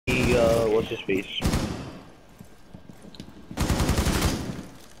what's his face?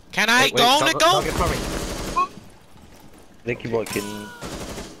 Can I go, Nico? Nicky boy can.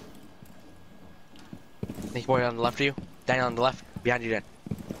 Nicky boy on the left of you. Down on the left. Behind you, Dan.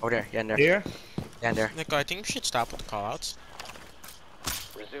 Over there. Yeah, in there. Here? Yeah, in there. Nico, I think we should stop with the callouts.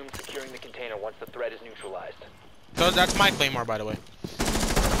 Resume securing the container once the threat is neutralized. So that's my claymore, by the way.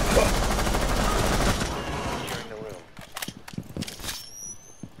 Securing the room.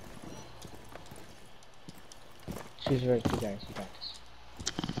 She's right, you guys, you got this.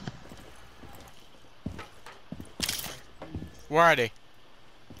 Where are they?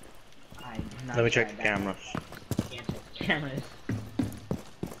 Let me check the cameras. Can't check the cameras.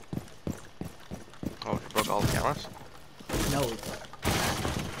 Oh, you broke all the cameras? No.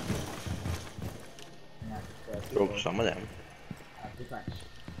 Broke some of them.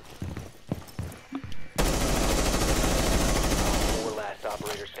 Four last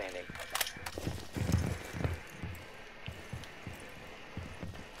operator standing.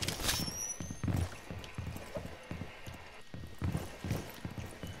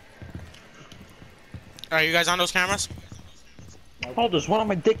 Are you guys on those cameras? Oh, there's one on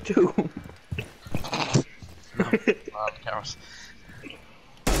my dick too. No, the cameras.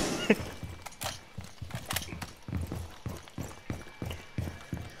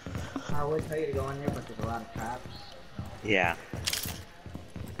 I would tell you to go in there, but there's a lot of traps. Yeah.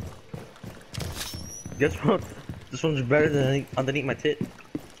 Guess what? This one's better than underneath my tit.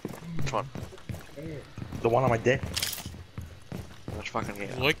 Which one? The one on my dick. Which fucking game?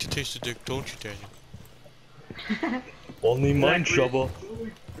 You like to taste the dick, don't you, Daniel? Only mine, shovel.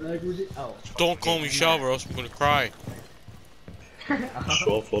 Oh. Don't call me shovel, or else I'm gonna cry.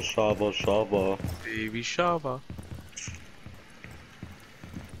 Shovel, shovel, shovel. Baby Shava.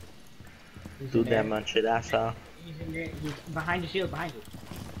 Do that much shit, asshole. He's in there. He's behind the shield, behind you.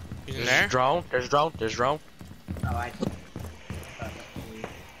 He's in there? Drone. There's drone. There's drone. Oh, I see.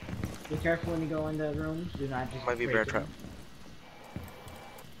 Be careful when you go in the rooms. Do not just. Might be a break bear trap. them.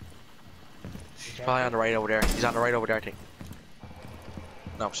 He's probably on the right over there. He's on the right over there, I think.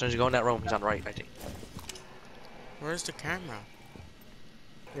 No, as soon as you go in that room, he's on the right, I think. Where's the camera?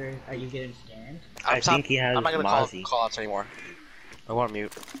 Are you getting scanned? I think he has I'm not gonna Mozzie. call outs anymore. I want to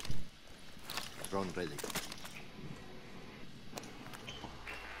mute. Drone ready.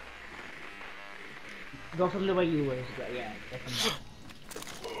 Go from the way you were. Yeah. Go from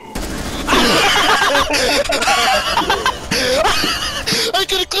I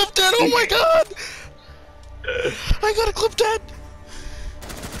gotta clip that! Oh my god! I gotta clip that!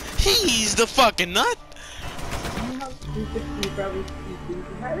 He's the fucking nut!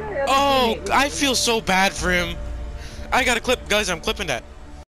 Oh, I feel so bad for him. I gotta clip, guys. I'm clipping that.